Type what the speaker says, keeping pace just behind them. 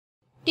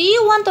Do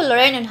you want to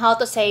learn on how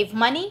to save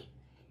money?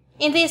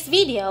 In this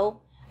video,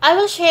 I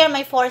will share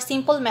my 4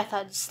 simple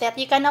methods that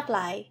you can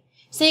apply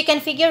so you can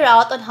figure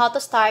out on how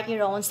to start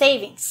your own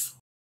savings.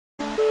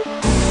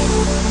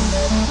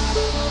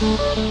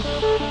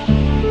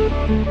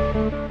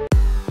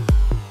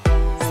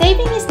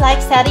 Saving is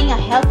like setting a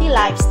healthy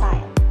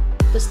lifestyle.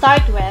 To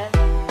start with,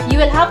 you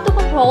will have to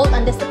control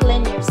and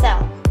discipline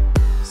yourself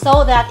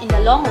so that in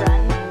the long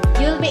run,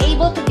 you'll be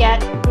able to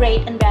get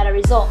great and better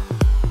results.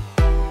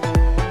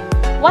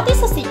 What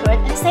is the secret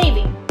in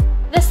saving?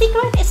 The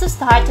secret is to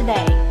start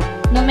today.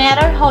 No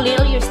matter how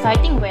little you're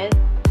starting with,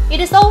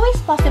 it is always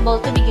possible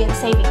to begin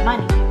saving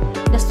money.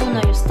 The sooner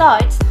you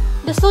start,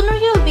 the sooner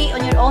you'll be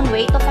on your own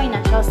way to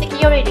financial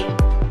security.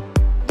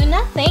 Do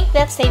not think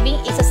that saving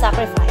is a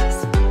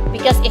sacrifice,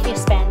 because if you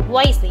spend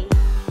wisely,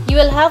 you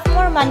will have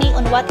more money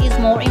on what is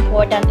more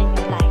important in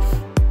your life.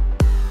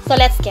 So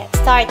let's get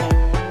started.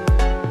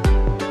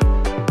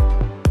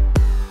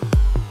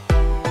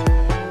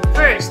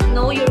 First,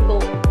 know your goal.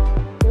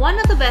 One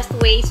of the best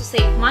ways to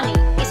save money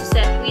is to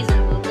set a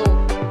reasonable goal.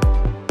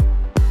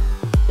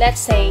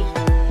 Let's say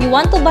you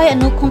want to buy a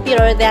new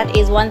computer that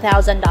is $1,000.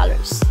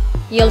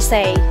 You'll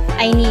say,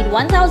 I need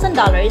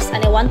 $1,000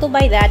 and I want to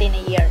buy that in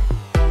a year.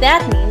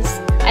 That means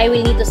I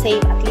will need to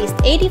save at least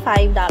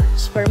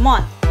 $85 per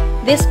month.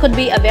 This could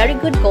be a very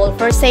good goal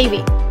for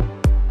saving.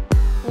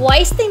 Why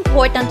is it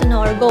important to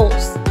know our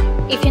goals?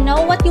 If you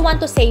know what you want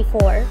to save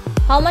for,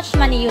 how much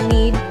money you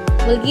need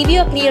will give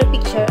you a clear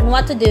picture on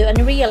what to do and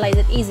realize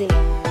it easily.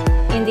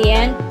 In the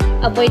end,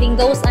 avoiding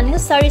those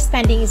unnecessary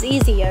spending is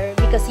easier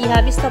because you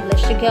have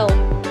established a goal.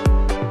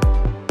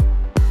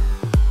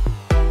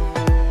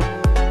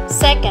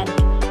 Second,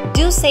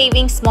 do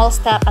saving small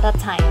step at a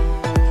time.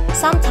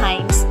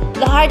 Sometimes,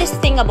 the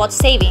hardest thing about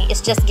saving is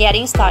just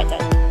getting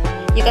started.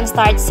 You can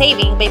start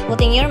saving by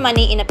putting your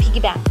money in a piggy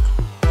bank,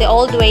 the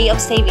old way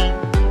of saving,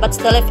 but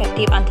still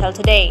effective until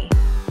today.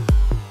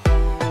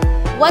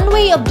 One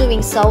way of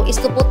doing so is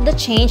to put the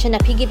change in a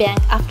piggy bank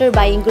after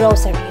buying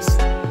groceries.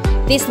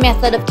 This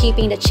method of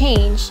keeping the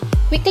change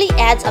quickly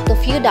adds up to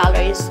a few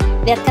dollars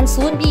that can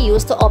soon be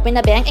used to open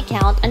a bank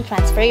account and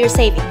transfer your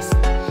savings.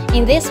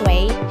 In this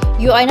way,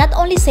 you are not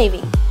only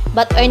saving,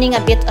 but earning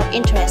a bit of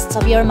interest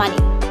of your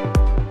money.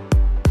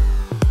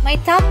 My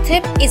top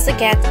tip is to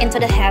get into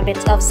the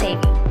habit of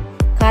saving.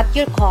 Cut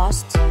your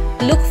costs,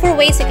 look for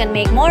ways you can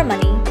make more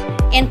money,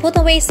 and put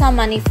away some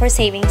money for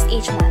savings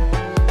each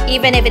month,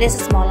 even if it is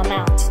a small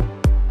amount.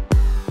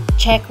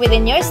 Check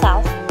within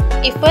yourself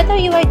if whether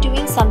you are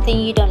doing something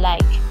you don't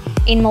like.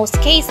 In most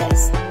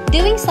cases,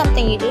 doing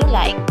something you do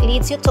like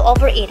leads you to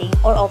overeating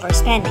or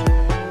overspending.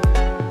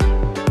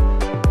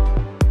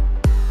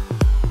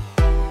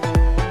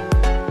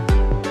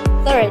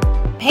 Third,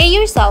 pay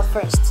yourself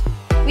first.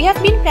 We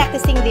have been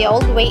practicing the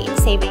old way in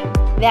saving,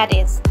 that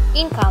is,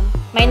 income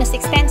minus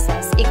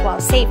expenses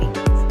equals savings.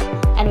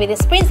 And with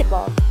this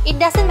principle, it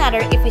doesn't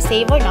matter if we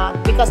save or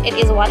not because it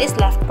is what is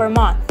left per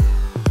month.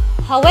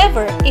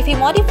 However, if we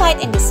modify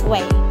it in this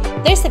way,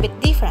 there's a bit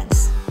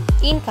difference.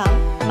 Income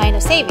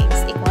minus savings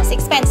equals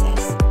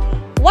expenses.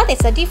 What is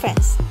the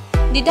difference?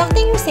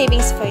 Deducting your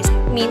savings first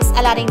means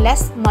allotting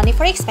less money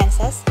for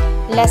expenses,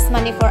 less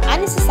money for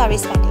unnecessary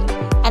spending,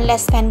 and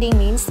less spending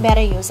means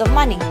better use of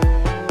money.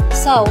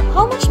 So,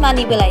 how much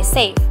money will I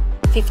save?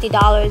 $50?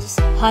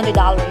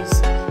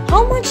 $100?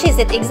 How much is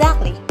it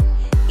exactly?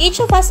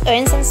 Each of us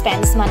earns and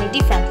spends money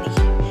differently,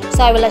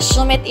 so I will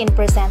assume it in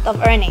percent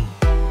of earning.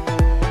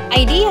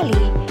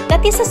 Ideally,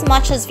 that is as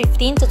much as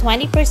 15 to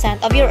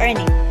 20% of your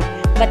earning.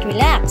 But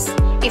relax,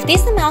 if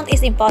this amount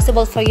is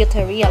impossible for you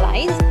to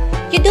realize,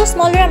 you do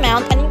smaller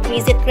amount and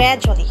increase it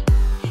gradually.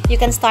 You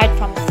can start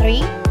from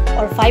 3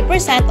 or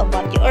 5% of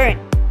what you earn.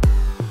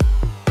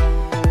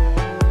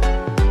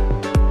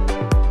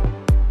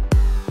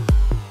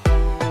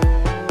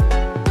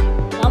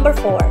 Number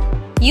 4.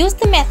 Use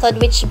the method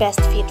which best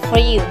fit for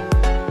you.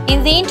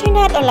 In the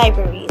internet or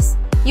libraries,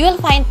 you will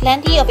find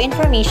plenty of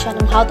information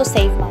on how to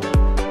save money.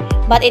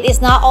 But it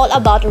is not all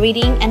about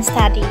reading and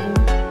studying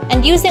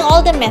and using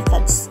all the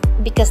methods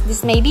because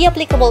this may be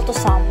applicable to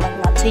some but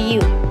not to you.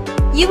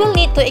 You will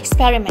need to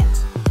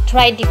experiment,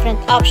 try different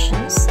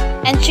options,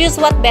 and choose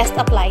what best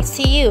applies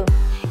to you.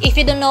 If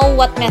you don't know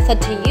what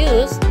method to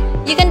use,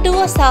 you can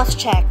do a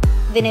self-check,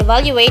 then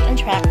evaluate and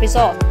track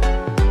results.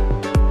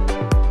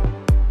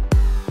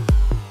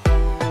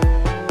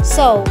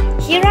 So,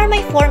 here are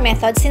my 4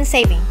 methods in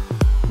saving.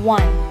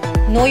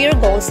 1. Know your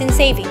goals in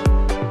saving.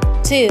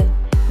 2.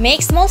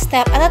 Make small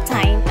steps at a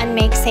time and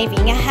make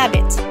saving a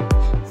habit.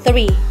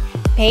 3.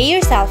 Pay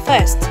yourself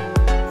first.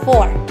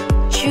 4.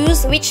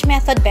 Choose which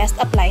method best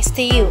applies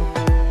to you.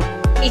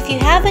 If you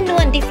have a new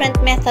and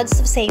different methods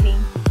of saving,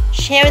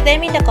 share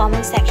them in the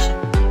comment section.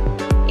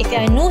 If you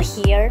are new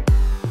here,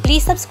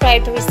 please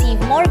subscribe to receive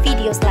more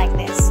videos like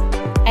this.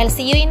 I'll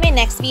see you in my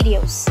next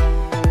videos.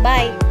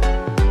 Bye!